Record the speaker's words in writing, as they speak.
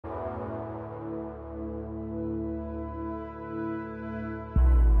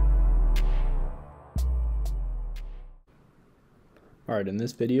Alright, in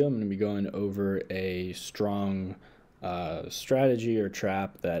this video I'm going to be going over a strong strategy or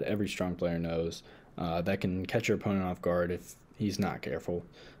trap that every strong player knows that can catch your opponent off guard if he's not careful.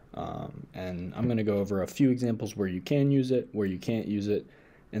 And I'm going to go over a few examples where you can use it, where you can't use it,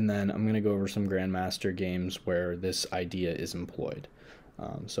 and then I'm going to go over some grandmaster games where this idea is employed.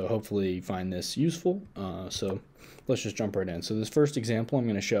 So hopefully you find this useful. So let's just jump right in. So this first example I'm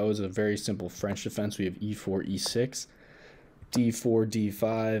going to show is a very simple French defense. We have e4, e6. d4,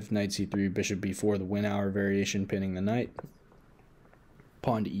 d5, knight c3, bishop b4, the win hour variation, pinning the knight.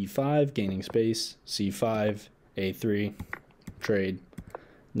 Pawn to e5, gaining space, c5, a3, trade,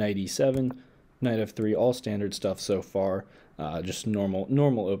 knight e7, knight f3, all standard stuff so far, just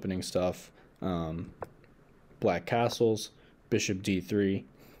normal opening stuff. Black castles, bishop d3.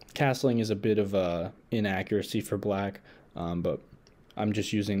 Castling is a bit of a inaccuracy for black, but I'm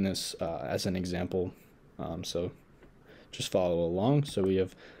just using this as an example, so just follow along. So we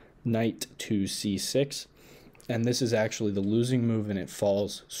have knight to c6, and this is actually the losing move, and it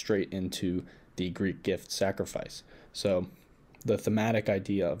falls straight into the Greek gift sacrifice. So the thematic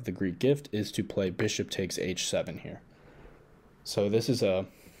idea of the Greek gift is to play bishop takes h7 here. So this is a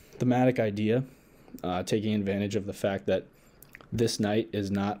thematic idea, taking advantage of the fact that this knight is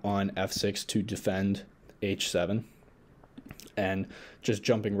not on f6 to defend h7, and just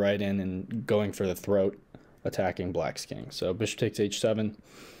jumping right in and going for the throat, attacking black's king. So bishop takes h7.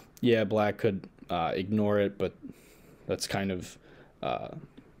 Yeah, black could ignore it, but that's kind of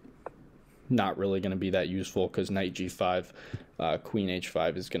not really going to be that useful, because knight g5, queen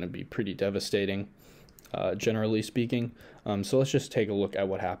h5 is going to be pretty devastating, generally speaking. So let's just take a look at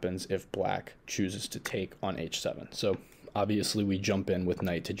what happens if black chooses to take on h7. So obviously we jump in with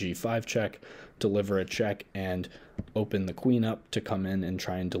knight to g5 check, deliver a check, and open the queen up to come in and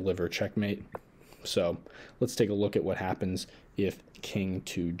try and deliver checkmate. So let's take a look at what happens if king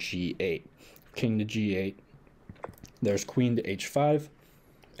to g8. King to g8, there's queen to h5,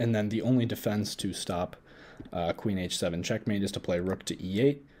 and then the only defense to stop queen h7 checkmate is to play rook to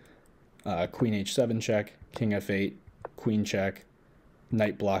e8, queen h7 check, king f8, queen check,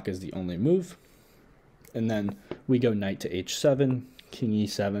 knight block is the only move, and then we go knight to h7, king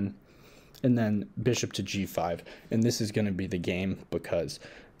e7, and then bishop to g5, and this is going to be the game, because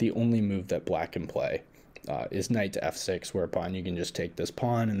the only move that black can play is knight to f6, whereupon you can just take this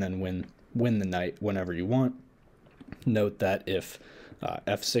pawn and then win the knight whenever you want. Note that if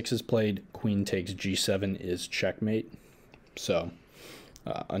f6 is played, queen takes g7 is checkmate. So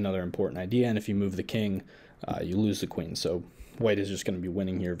another important idea, and if you move the king, you lose the queen. So white is just going to be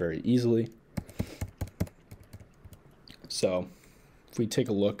winning here very easily. So if we take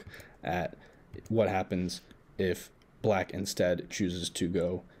a look at what happens if black instead chooses to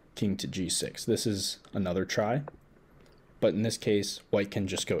go king to g6. This is another try, but in this case, white can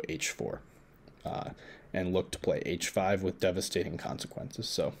just go h4 and look to play h5 with devastating consequences.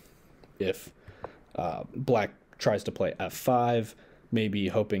 So if black tries to play f5, maybe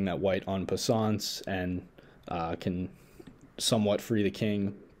hoping that white en passant and can somewhat free the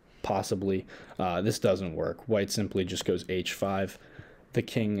king, possibly, this doesn't work. White simply just goes h5. The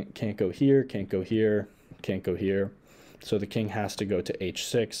king can't go here, can't go here, can't go here. So the king has to go to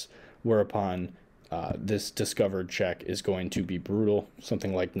h6, whereupon this discovered check is going to be brutal,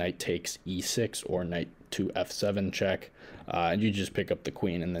 something like knight takes e6 or knight to f7 check, and you just pick up the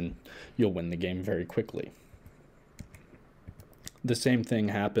queen, and then you'll win the game very quickly. The same thing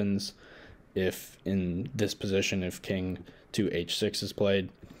happens if in this position, if king to h6 is played,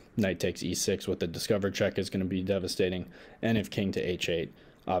 knight takes e6 with the discovered check is going to be devastating, and if king to h8,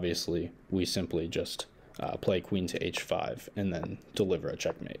 obviously we simply just play queen to h5 and then deliver a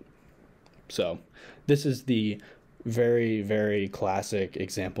checkmate. So this is the very, very classic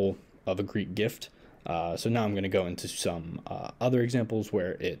example of a Greek gift. So now I'm going to go into some other examples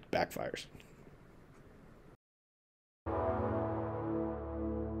where it backfires.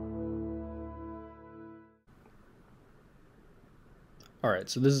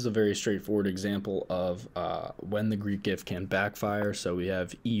 Alright, so this is a very straightforward example of when the Greek gift can backfire. So we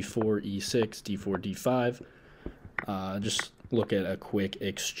have e4, e6, d4, d5. Just look at a quick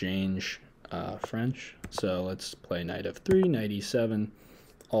exchange French. So let's play knight f3, knight e7,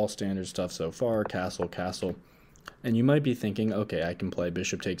 all standard stuff so far, castle, castle. And you might be thinking, okay, I can play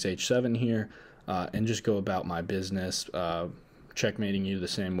bishop takes h7 here and just go about my business, checkmating you the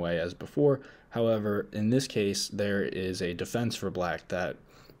same way as before. However, in this case, there is a defense for black that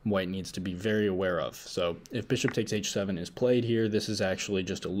white needs to be very aware of. So if bishop takes h7 is played here, this is actually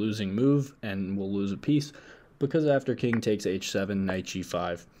just a losing move, and we'll lose a piece, because after king takes h7, knight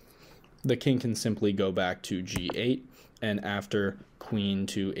g5, the king can simply go back to g8 and after queen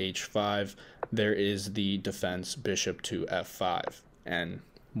to h5, there is the defense bishop to f5, and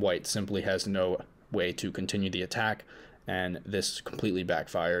white simply has no way to continue the attack, and this completely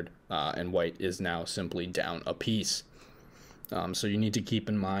backfired, and white is now simply down a piece. So you need to keep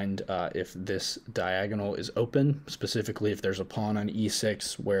in mind if this diagonal is open, specifically if there's a pawn on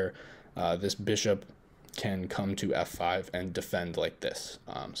e6 where this bishop can come to f5 and defend like this.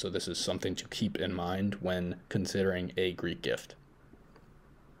 So this is something to keep in mind when considering a Greek gift.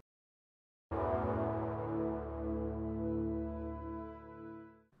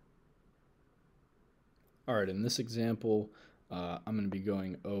 All right, in this example, I'm going to be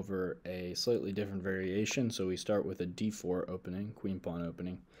going over a slightly different variation. So we start with a d4 opening, queen pawn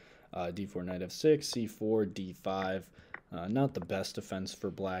opening, d4 knight f6, c4, d5. Not the best defense for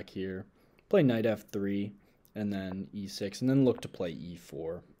black here. Play knight f3 and then e6, and then look to play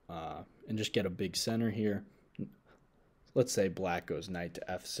e4 and just get a big center here. Let's say black goes knight to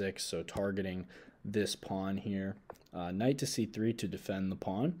f6, so targeting this pawn here. Knight to c3 to defend the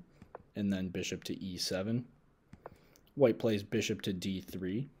pawn, and then bishop to e7. White plays bishop to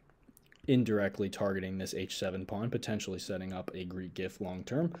d3, indirectly targeting this h7 pawn, potentially setting up a Greek gift long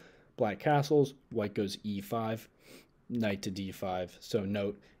term. Black castles, white goes e5, knight to d5. So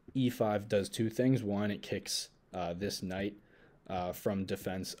note, e5 does two things. One, it kicks this knight from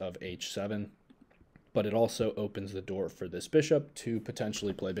defense of h7, but it also opens the door for this bishop to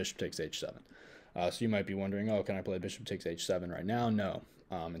potentially play bishop takes h7. So you might be wondering, oh, can I play bishop takes h7 right now? No.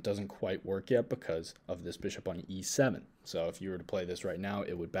 It doesn't quite work yet because of this bishop on e7. So if you were to play this right now,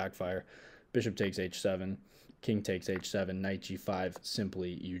 it would backfire. Bishop takes h7, king takes h7, knight g5.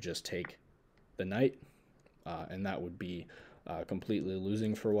 Simply, you just take the knight, and that would be completely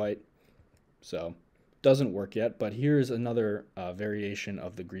losing for white. So doesn't work yet, but here's another variation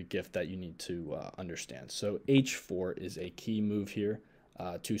of the Greek gift that you need to understand. So h4 is a key move here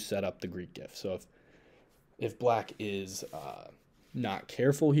to set up the Greek gift. So if black is not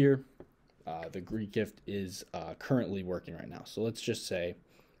careful here, the Greek gift is currently working right now. So let's just say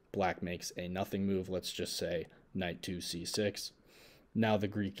black makes a nothing move. Let's just say knight to c6. Now the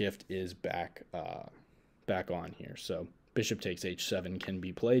Greek gift is back on here. So bishop takes h7 can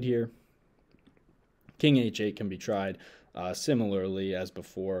be played here. King h8 can be tried. Similarly as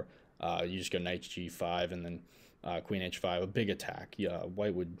before, you just go knight g5 and then queen h5, a big attack. Yeah,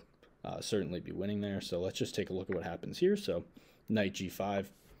 white would certainly be winning there. So let's just take a look at what happens here. So knight g5,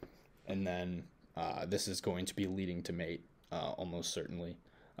 and then this is going to be leading to mate almost certainly.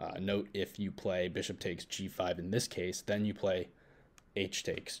 Note, if you play bishop takes g5 in this case, then you play h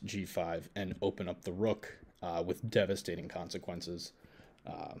takes g5 and open up the rook with devastating consequences.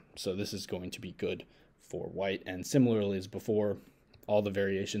 So this is going to be good for white, and similarly as before, all the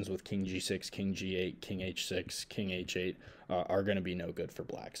variations with king g6, king g8, king h6, king h8 are going to be no good for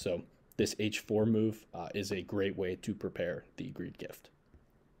black. So this h4 move is a great way to prepare the Greek gift.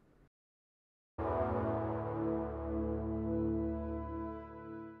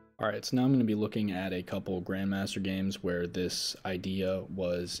 All right, so now I'm going to be looking at a couple grandmaster games where this idea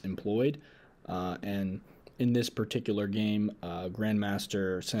was employed. And in this particular game,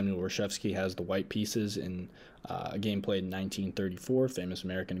 Grandmaster Samuel Reshevsky has the white pieces in a game played in 1934, famous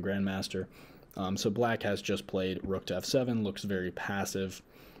American grandmaster. So black has just played rook to f7, looks very passive.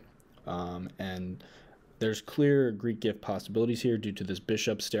 And there's clear Greek gift possibilities here due to this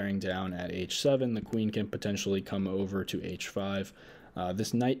bishop staring down at h7. The queen can potentially come over to h5.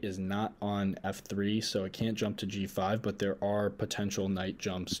 This knight is not on f3, so it can't jump to g5, but there are potential knight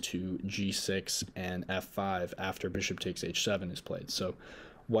jumps to g6 and f5 after bishop takes h7 is played. So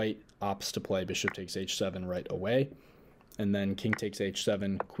white opts to play bishop takes h7 right away, and then king takes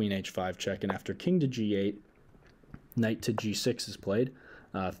h7, queen h5 check, and after king to g8, knight to g6 is played,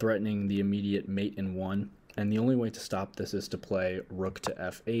 threatening the immediate mate in one. And the only way to stop this is to play rook to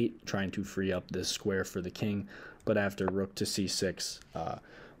f8, trying to free up this square for the king. But after rook to c6,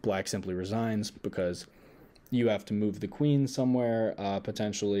 black simply resigns because you have to move the queen somewhere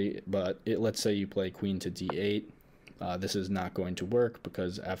potentially. But let's say you play queen to d8. This is not going to work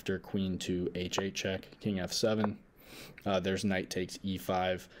because after queen to h8 check, king f7, there's knight takes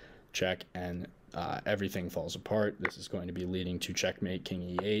e5 check, and everything falls apart. This is going to be leading to checkmate,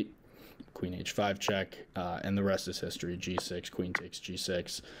 king e8. Queen h5 check, and the rest is history. G6, queen takes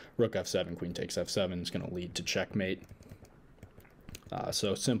g6, rook f7, queen takes f7 is going to lead to checkmate.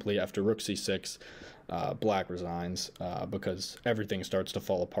 So simply after rook c6, black resigns because everything starts to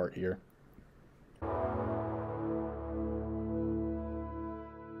fall apart here.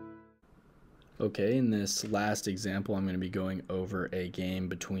 Okay, in this last example, I'm going to be going over a game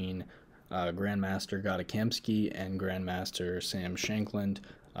between Grandmaster Gatakamsky and Grandmaster Sam Shankland.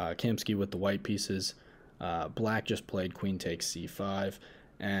 Kamsky with the white pieces. Black just played queen takes c5,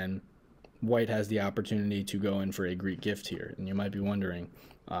 and white has the opportunity to go in for a Greek gift here. And you might be wondering,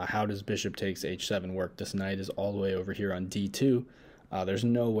 how does bishop takes h7 work? This knight is all the way over here on d2. There's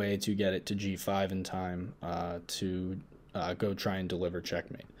no way to get it to g5 in time to go try and deliver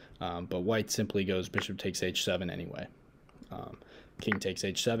checkmate. But white simply goes bishop takes h7 anyway. King takes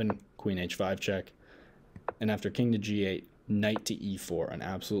h7, queen h5 check, and after king to g8, knight to e4, an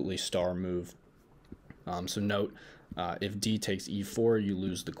absolutely star move. So note, if d takes e4, you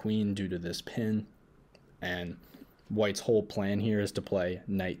lose the queen due to this pin, and white's whole plan here is to play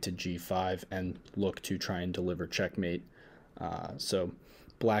knight to g5 and look to try and deliver checkmate. So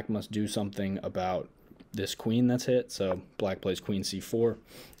black must do something about this queen that's hit, so black plays queen c4,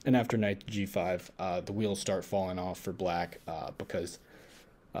 and after knight to g5, the wheels start falling off for black because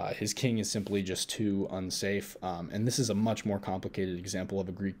his king is simply just too unsafe, and this is a much more complicated example of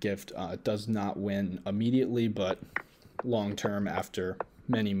a Greek gift. It does not win immediately, but long term, after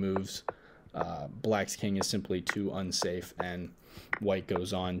many moves, black's king is simply too unsafe, and white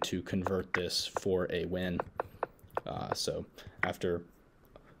goes on to convert this for a win. So after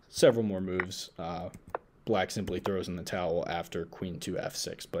several more moves, black simply throws in the towel after queen to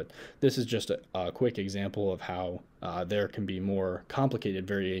f6. But this is just a quick example of how there can be more complicated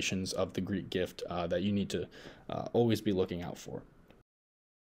variations of the Greek gift that you need to always be looking out for.